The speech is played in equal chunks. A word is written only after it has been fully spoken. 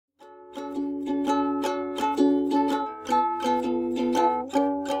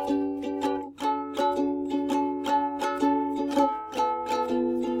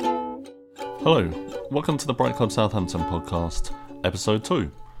Hello, welcome to the Bright Club Southampton podcast, episode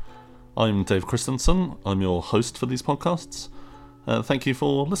 2. I'm Dave Christensen, I'm your host for these podcasts. Thank you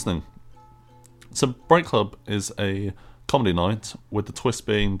for listening. So Bright Club is a comedy night, with the twist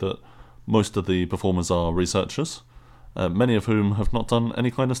being that most of the performers are researchers, many of whom have not done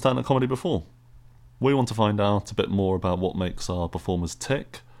any kind of stand-up comedy before. We want to find out a bit more about what makes our performers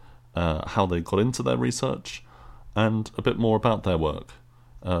tick, how they got into their research, and a bit more about their work.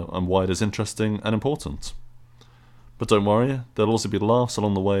 And why it is interesting and important. But don't worry, there'll also be laughs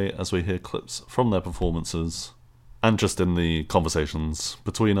along the way as we hear clips from their performances, and just in the conversations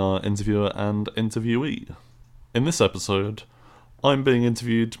between our interviewer and interviewee. In this episode, I'm being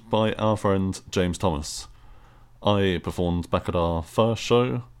interviewed by our friend James Thomas. I performed back at our first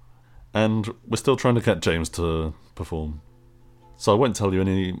show, and we're still trying to get James to perform. So I won't tell you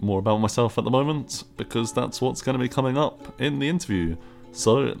any more about myself at the moment, because that's what's going to be coming up in the interview.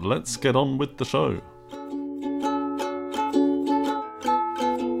 So let's get on with the show.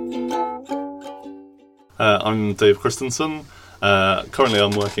 I'm Dave Christensen. Currently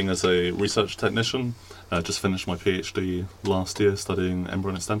I'm working as a research technician. Just finished my PhD last year studying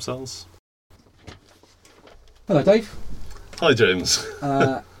embryonic stem cells. Hello Dave. Hi James.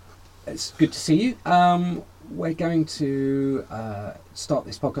 It's good to see you. We're going to start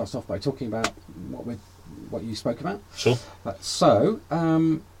this podcast off by talking about what you spoke about. Sure.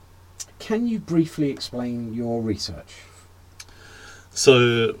 Can you briefly explain your research?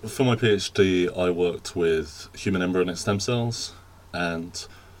 So, for my PhD, I worked with human embryonic stem cells, and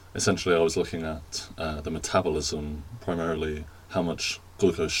essentially I was looking at the metabolism, primarily how much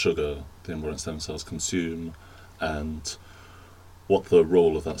glucose sugar the embryonic stem cells consume, and what the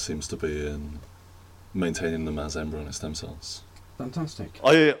role of that seems to be in maintaining them as embryonic stem cells. Fantastic.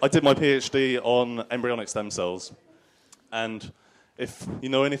 I did my PhD on embryonic stem cells, and if you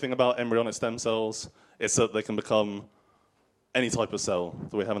know anything about embryonic stem cells, it's that they can become any type of cell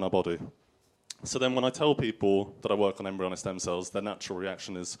that we have in our body. So then when I tell people that I work on embryonic stem cells, their natural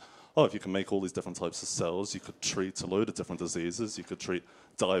reaction is, oh, if you can make all these different types of cells, you could treat a load of different diseases. You could treat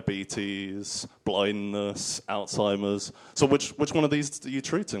diabetes, blindness, Alzheimer's. So which one of these are you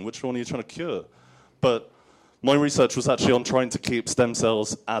treating? Which one are you trying to cure? But my research was actually on trying to keep stem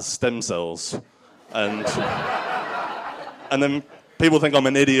cells as stem cells. And then people think I'm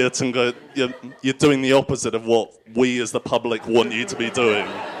an idiot and go, you're doing the opposite of what we as the public want you to be doing.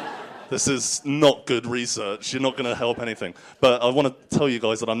 This is not good research. You're not going to help anything. But I want to tell you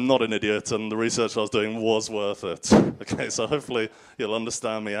guys that I'm not an idiot and the research I was doing was worth it. Okay, so hopefully you'll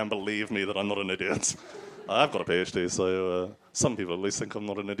understand me and believe me that I'm not an idiot. I've got a PhD, so some people at least think I'm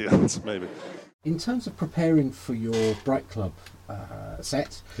not an idiot, maybe. In terms of preparing for your Bright Club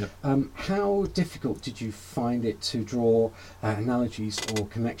set, yep. How difficult did you find it to draw analogies or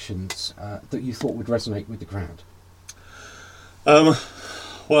connections that you thought would resonate with the crowd?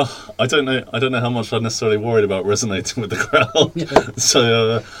 Well, I don't know how much I'm necessarily worried about resonating with the crowd. Yeah.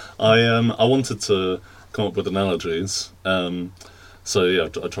 So I wanted to come up with analogies. So yeah,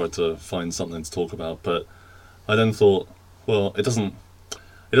 I tried to find something to talk about, but I then thought, well, it doesn't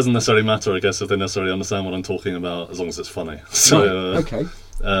necessarily matter, I guess, if they necessarily understand what I'm talking about, as long as it's funny. So okay.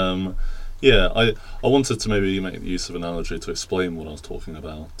 Yeah, I wanted to maybe make use of analogy to explain what I was talking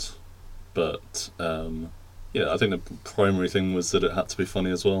about, but yeah, I think the primary thing was that it had to be funny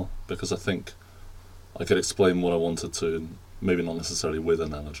as well, because I think I could explain what I wanted to, maybe not necessarily with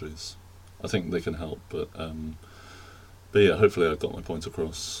analogies. I think they can help, but yeah, hopefully I got my point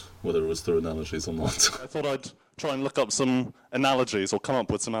across, whether it was through analogies or not. I thought I'd try and look up some analogies, or come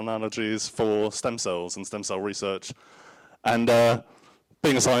up with some analogies for stem cells and stem cell research. And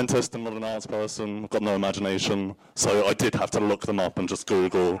being a scientist and not an arts person, I've got no imagination, so I did have to look them up and just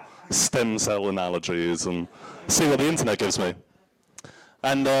Google stem cell analogies and see what the internet gives me.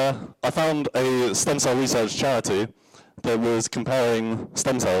 And I found a stem cell research charity that was comparing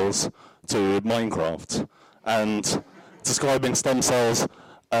stem cells to Minecraft and describing stem cells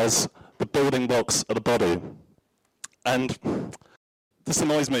as the building blocks of the body. And this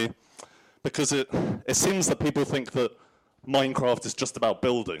annoys me because it seems that people think that Minecraft is just about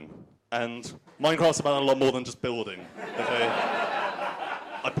building, and Minecraft's about a lot more than just building, okay?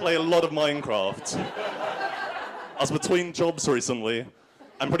 I play a lot of Minecraft. I was between jobs recently,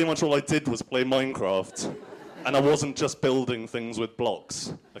 and pretty much all I did was play Minecraft, and I wasn't just building things with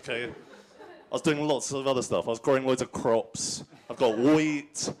blocks, okay? I was doing lots of other stuff. I was growing loads of crops. I've got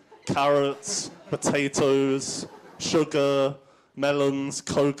wheat, carrots, potatoes, sugar, melons,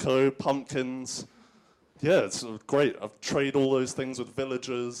 cocoa, pumpkins. Yeah, it's great. I've traded all those things with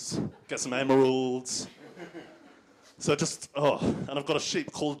villagers, get some emeralds. So and I've got a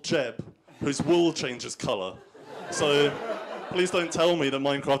sheep called Jeb, whose wool changes colour. So please don't tell me that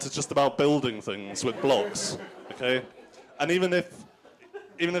Minecraft is just about building things with blocks, okay? And even if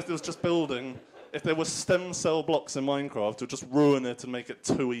it was just building, if there were stem cell blocks in Minecraft, it would just ruin it and make it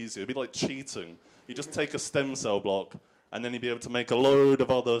too easy. It'd be like cheating. You just take a stem cell block, and then you'd be able to make a load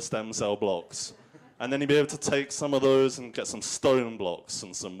of other stem cell blocks. And then you'd be able to take some of those and get some stone blocks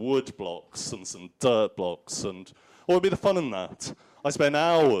and some wood blocks and some dirt blocks. And what would be the fun in that? I spent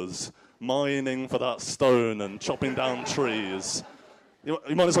hours mining for that stone and chopping down trees. You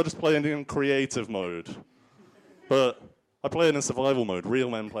might as well just play it in creative mode. But I play it in survival mode. Real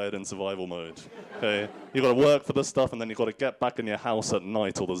men play it in survival mode. Okay? You've got to work for this stuff, and then you've got to get back in your house at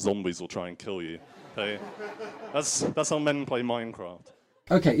night or the zombies will try and kill you. Okay? That's how men play Minecraft.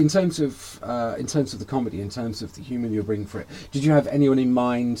 Okay, in terms of the comedy, in terms of the humour you're bringing for it, did you have anyone in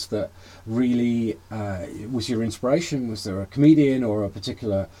mind that really was your inspiration? Was there a comedian or a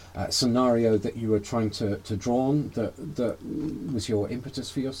particular scenario that you were trying to draw on that was your impetus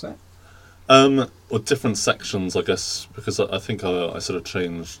for your set? Well, different sections, I guess, because I think I sort of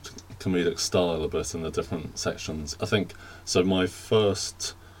changed comedic style a bit in the different sections. I think, so my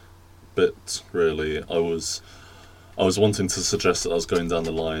first bit, really, I was wanting to suggest that I was going down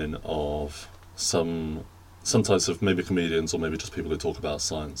the line of some types of maybe comedians or maybe just people who talk about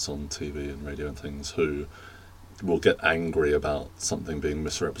science on TV and radio and things who will get angry about something being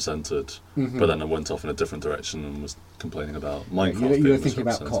misrepresented, but then I went off in a different direction and was complaining about Minecraft. You were thinking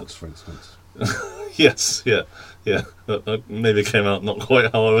about Cox, for instance. Yes, yeah. That maybe came out not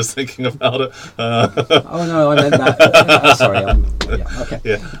quite how I was thinking about it. Oh no, I meant that. Sorry, okay.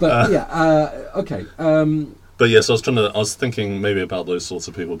 Yeah. But okay. But yes, I was thinking maybe about those sorts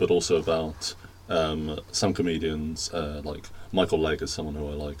of people, but also about some comedians, like Michael Legg is someone who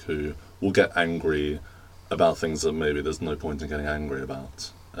I like, who will get angry about things that maybe there's no point in getting angry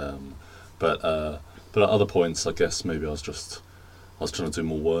about. But at other points, I guess maybe I was trying to do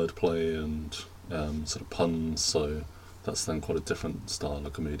more wordplay and sort of puns, so that's then quite a different style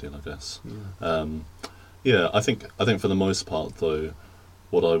of comedian, I guess. I think for the most part, though,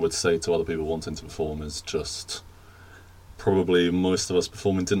 what I would say to other people wanting to perform is just probably most of us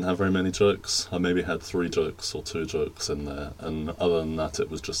performing didn't have very many jokes. I maybe had 3 jokes or 2 jokes in there, and other than that, it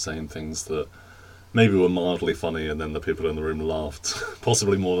was just saying things that maybe were mildly funny, and then the people in the room laughed,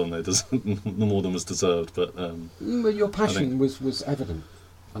 possibly more than was deserved. But your passion was evident,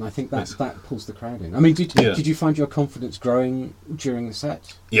 and I think that pulls the crowd in. I mean, did you find your confidence growing during the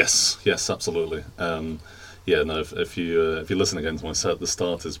set? Yes, absolutely. If you listen again to my set, the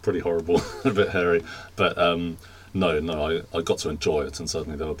start is pretty horrible, a bit hairy, but I got to enjoy it, and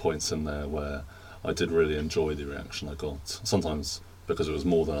certainly there were points in there where I did really enjoy the reaction I got. Sometimes because it was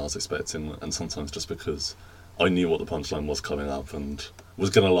more than I was expecting, and sometimes just because I knew what the punchline was coming up and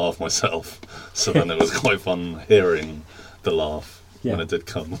was going to laugh myself. So then it was quite fun hearing the laugh when it did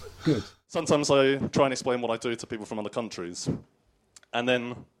come. Good. Sometimes I try and explain what I do to people from other countries, and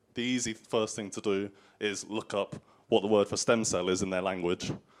then the easy first thing to do is look up what the word for stem cell is in their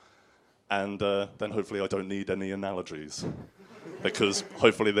language, and then hopefully I don't need any analogies, because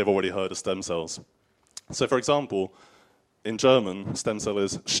hopefully they've already heard of stem cells. So, for example, in German, stem cell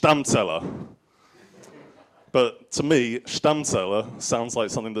is Stammzelle. But to me, Stammzelle sounds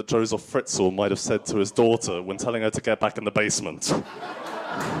like something that Josef Fritzl might have said to his daughter when telling her to get back in the basement.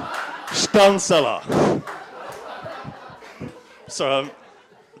 Stammzelle. So,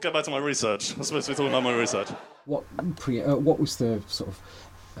 get back to my research. I'm supposed to be talking about my research. What was the sort of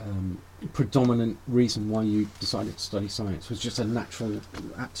predominant reason why you decided to study science? Was it just a natural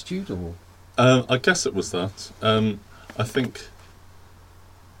aptitude, or? I guess it was that. I think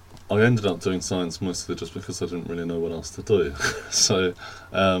I ended up doing science mostly just because I didn't really know what else to do. So,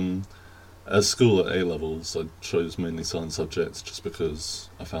 at school at A-levels, I chose mainly science subjects just because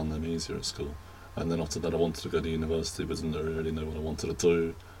I found them easier at school. And then after that I wanted to go to university, but didn't really know what I wanted to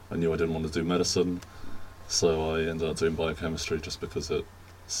do. I knew I didn't want to do medicine, so I ended up doing biochemistry just because it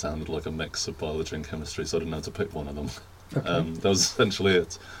sounded like a mix of biology and chemistry, so I didn't have to pick one of them. Okay. That was essentially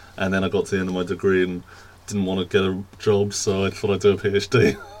it. And then I got to the end of my degree and didn't want to get a job, so I thought I'd do a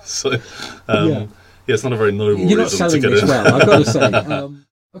PhD. So, it's not a very noble You're reason not to get selling this in. well, I've got to say.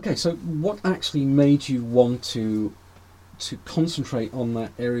 Okay, so what actually made you want to concentrate on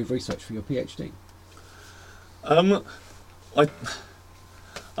that area of research for your PhD?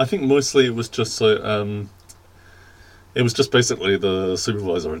 I think mostly it was just so. It was just basically the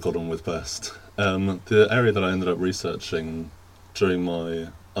supervisor I got on with best. The area that I ended up researching during my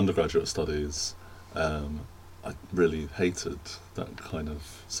undergraduate studies, I really hated that kind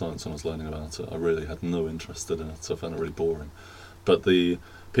of science when I was learning about it. I really had no interest in it. I found it really boring. But the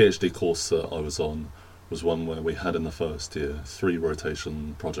PhD course that I was on was one where we had in the first year 3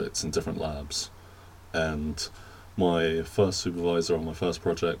 rotation projects in different labs, and my first supervisor on my first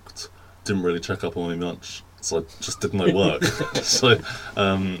project didn't really check up on me much, so I just did no work. So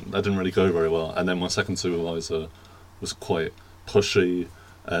that didn't really go very well. And then my second supervisor was quite pushy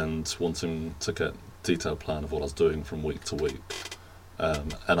and wanting to get detailed plan of what I was doing from week to week.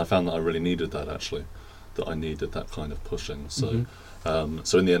 And I found that I really needed that, actually, that I needed that kind of pushing. So,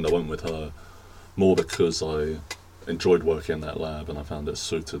 so in the end I went with her more because I enjoyed working in that lab and I found it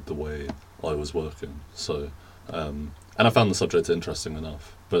suited the way I was working. So, and I found the subject interesting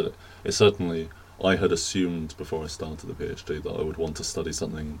enough, but it certainly, I had assumed before I started the PhD that I would want to study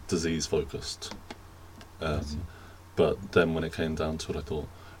something disease-focused. But then when it came down to it, I thought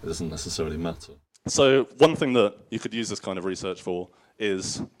it doesn't necessarily matter. So one thing that you could use this kind of research for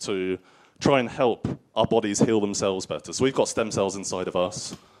is to try and help our bodies heal themselves better. So we've got stem cells inside of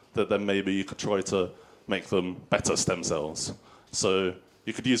us that then maybe you could try to make them better stem cells. So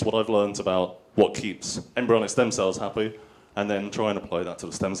you could use what I've learned about what keeps embryonic stem cells happy and then try and apply that to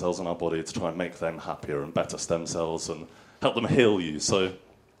the stem cells in our body to try and make them happier and better stem cells and help them heal you. So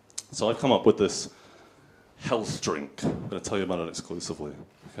I've come up with this health drink. I'm going to tell you about it exclusively.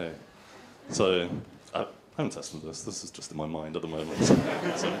 Okay. So I haven't tested this. This is just in my mind at the moment.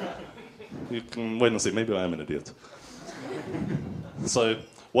 So you can wait and see. Maybe I am an idiot. So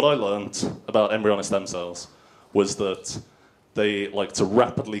what I learned about embryonic stem cells was that they like to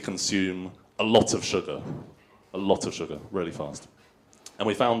rapidly consume a lot of sugar, really fast. And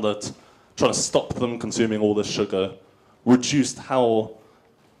we found that trying to stop them consuming all this sugar reduced how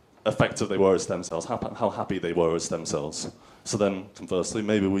effective they were as stem cells, how happy they were as stem cells. So then, conversely,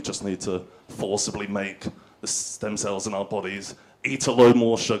 maybe we just need to forcibly make the stem cells in our bodies eat a load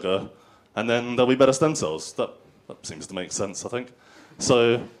more sugar, and then there'll be better stem cells. That seems to make sense, I think.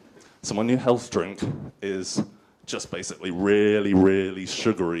 So my new health drink is just basically really, really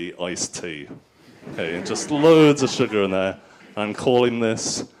sugary iced tea. Okay, just loads of sugar in there. I'm calling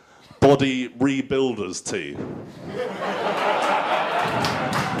this Body Rebuilders Tea.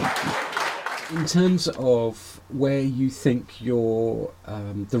 In terms of where you think your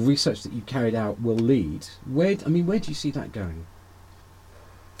the research that you carried out will lead, where do you see that going?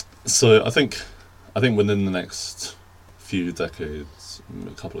 So I think within the next few decades,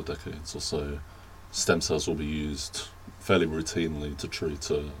 a couple of decades or so, stem cells will be used fairly routinely to treat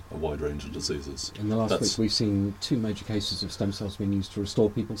a wide range of diseases. In the last week, we've seen 2 major cases of stem cells being used to restore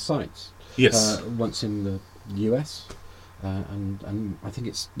people's sight. Yes. Once in the US. And I think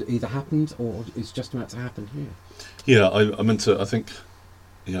it's either happened or it's just about to happen here. Yeah, I meant to. I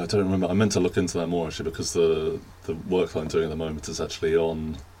don't remember. I meant to look into that more actually, because the work that I'm doing at the moment is actually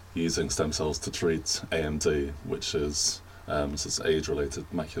on using stem cells to treat AMD, which is age-related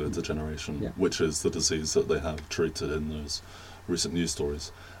macular degeneration, which is the disease that they have treated in those recent news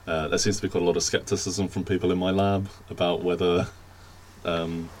stories. There seems to be quite a lot of skepticism from people in my lab about whether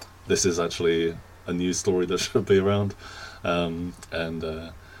this is actually a news story that should be around.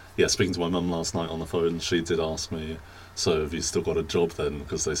 Speaking to my mum last night on the phone, she did ask me, so have you still got a job then?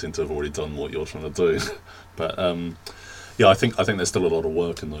 Because they seem to have already done what you're trying to do. But I think there's still a lot of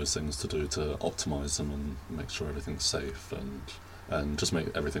work in those things to do to optimise them and make sure everything's safe and just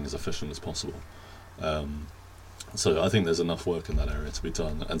make everything as efficient as possible. So I think there's enough work in that area to be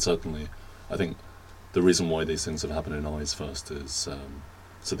done. And certainly, I think the reason why these things have happened in eyes first is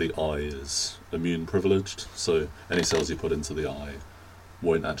so the eye is immune privileged, so any cells you put into the eye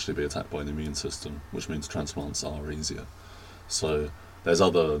won't actually be attacked by the immune system, which means transplants are easier. So there's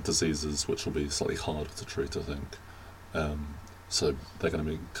other diseases which will be slightly harder to treat, I think. So they're going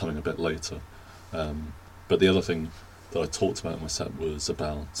to be coming a bit later. But the other thing that I talked about in my set was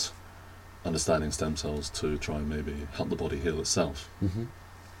about understanding stem cells to try and maybe help the body heal itself. Mm-hmm.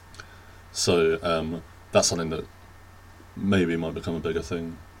 So that's something that maybe might become a bigger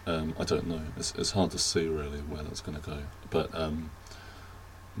thing. I don't know. It's hard to see really where that's going to go.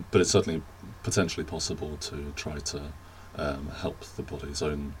 But it's certainly potentially possible to try to help the body's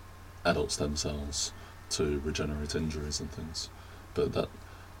own adult stem cells to regenerate injuries and things. But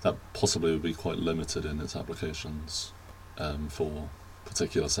that possibly would be quite limited in its applications for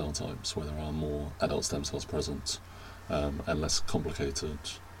particular cell types where there are more adult stem cells present and less complicated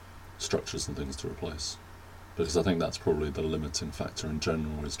structures and things to replace. Because I think that's probably the limiting factor in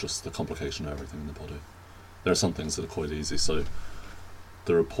general, is just the complication of everything in the body. There are some things that are quite easy, so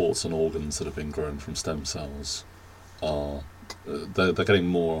the reports on organs that have been grown from stem cells are they're getting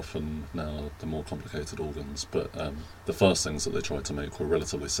more often now, the more complicated organs, but the first things that they tried to make were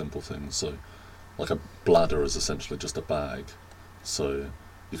relatively simple things. So like a bladder is essentially just a bag, so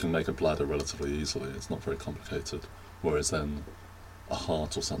you can make a bladder relatively easily. It's not very complicated. Whereas then a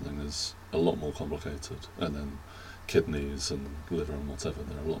heart or something is a lot more complicated, and then kidneys and liver and whatever,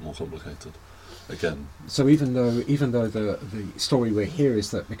 they're a lot more complicated. Again. So even though the story we hear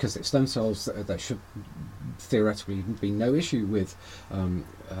is that because it's stem cells, there should theoretically be no issue with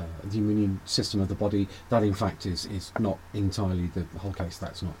the immune system of the body, that in fact is not entirely the whole case.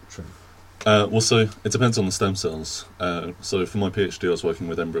 That's not true. Well, so it depends on the stem cells. So for my PhD, I was working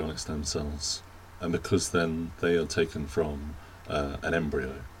with embryonic stem cells, and because then they are taken from an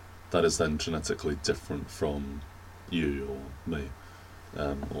embryo, that is then genetically different from you or me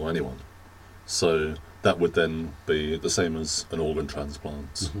or anyone. So that would then be the same as an organ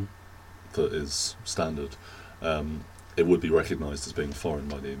transplant that is standard. It would be recognised as being foreign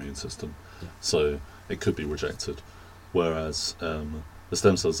by the immune system, so it could be rejected. Whereas the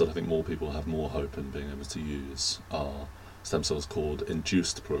stem cells that I think more people have more hope in being able to use are stem cells called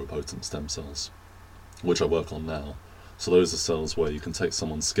induced pluripotent stem cells, which I work on now. So those are cells where you can take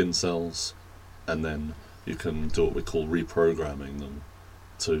someone's skin cells and then you can do what we call reprogramming them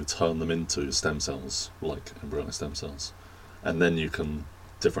to turn them into stem cells, like embryonic stem cells. And then you can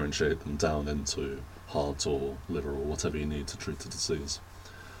differentiate them down into heart or liver or whatever you need to treat the disease.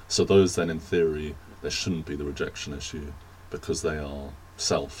 So those then, in theory, there shouldn't be the rejection issue because they are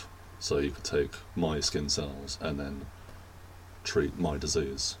self. So you could take my skin cells and then treat my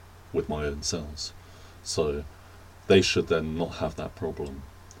disease with my own cells. So they should then not have that problem.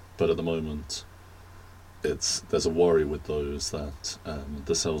 But at the moment, there's a worry with those that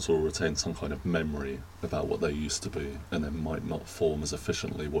the cells will retain some kind of memory about what they used to be, and then might not form as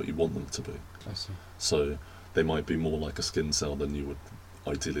efficiently what you want them to be. I see. So they might be more like a skin cell than you would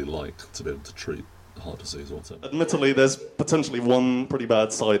ideally like to be able to treat heart disease or whatever. Admittedly, there's potentially one pretty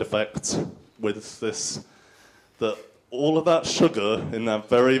bad side effect with this, that all of that sugar in that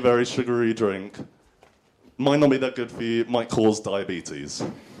very, very sugary drink might not be that good for you, might cause diabetes.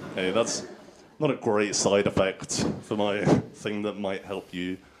 Okay, that's not a great side effect for my thing that might help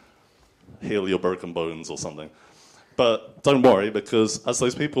you heal your broken bones or something. But don't worry, because as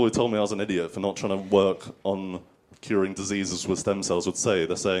those people who told me I was an idiot for not trying to work on curing diseases with stem cells would say,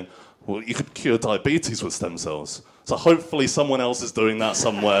 they're saying, well, you could cure diabetes with stem cells. So hopefully someone else is doing that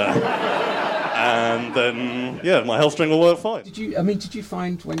somewhere. And then, yeah, my health drink will work fine. Did you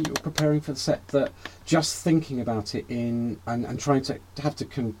find when you were preparing for the set that just thinking about it and trying to have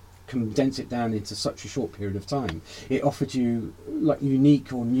to condense it down into such a short period of time, it offered you like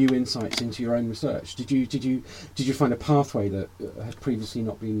unique or new insights into your own research? Did you find a pathway that had previously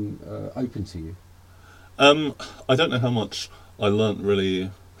not been open to you? I don't know how much I learnt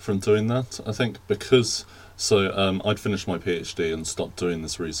really from doing that. I think because I'd finished my PhD and stopped doing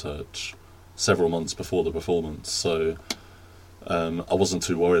this research several months before the performance, so I wasn't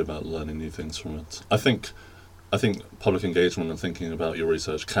too worried about learning new things from it. I think public engagement and thinking about your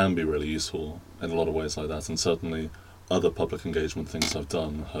research can be really useful in a lot of ways like that, and certainly other public engagement things I've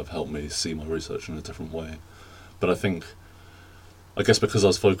done have helped me see my research in a different way. But I guess because I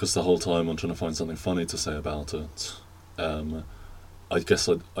was focused the whole time on trying to find something funny to say about it, I guess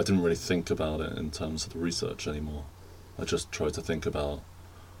I didn't really think about it in terms of the research anymore. I just tried to think about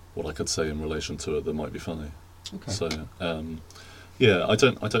what I could say in relation to it that might be funny. Okay. So, yeah, I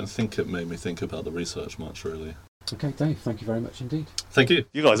don't think it made me think about the research much, really. Okay, Dave, thank you very much indeed. Thank you.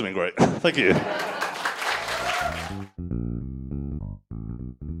 You guys have been great. Thank you.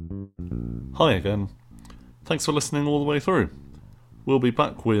 Hi again. Thanks for listening all the way through. We'll be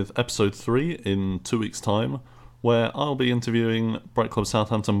back with episode 3 in 2 weeks' time, where I'll be interviewing Bright Club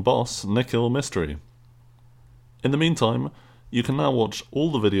Southampton boss Nikhil Mistry. In the meantime, you can now watch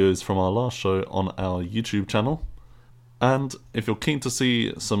all the videos from our last show on our YouTube channel, and if you're keen to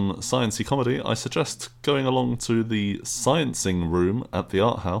see some sciencey comedy, I suggest going along to the Sciencing Room at the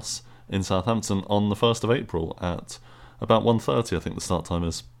Art House in Southampton on the 1st of April at about 1:30, I think the start time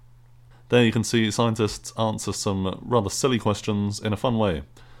is. There you can see scientists answer some rather silly questions in a fun way.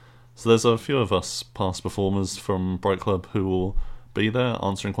 So there's a few of us past performers from Bright Club who will be there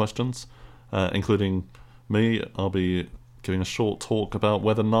answering questions, including me. I'll be giving a short talk about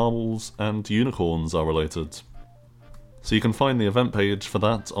whether narwhals and unicorns are related. So you can find the event page for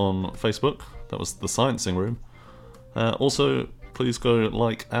that on Facebook. That was the Sciencing Room. Also, please go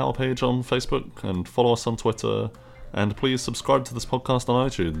like our page on Facebook and follow us on Twitter, and please subscribe to this podcast on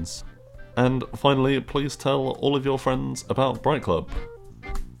iTunes. And finally, please tell all of your friends about Bright Club.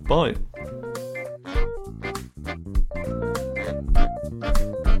 Bye!